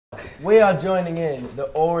We are joining in the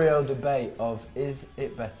Oreo debate of is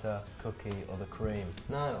it better cookie or the cream?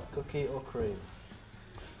 Niall, cookie or cream?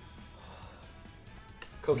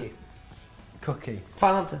 Cookie. Cookie.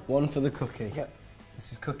 Final answer. One for the cookie. Yep.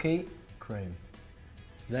 This is cookie, cream.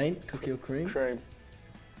 Zane, cookie or cream? Cream.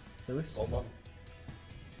 Lewis?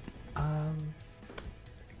 I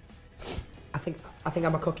think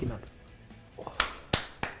I'm a cookie man.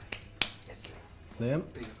 Yes. Liam?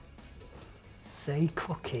 Say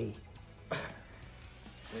cookie.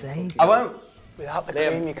 Say. I won't. Without the Liam,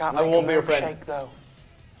 cream, you can't I make won't a be your friend. milkshake though.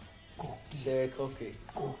 Say cookie.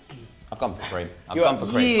 Cookie. I've gone for cream. I've You gone are- for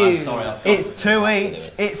cream. You. I'm sorry. It's two each.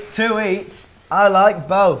 It's two each. I like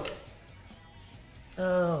both.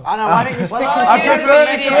 Oh. I know, why don't you stick I with prefer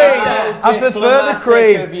the cream. I prefer the diplomatic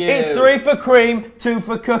cream. of you. It's 3 for cream, 2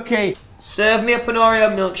 for cookie. Serve me up an Oreo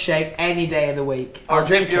milkshake any day of the week. I'll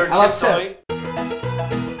drink your I'll have two. toy.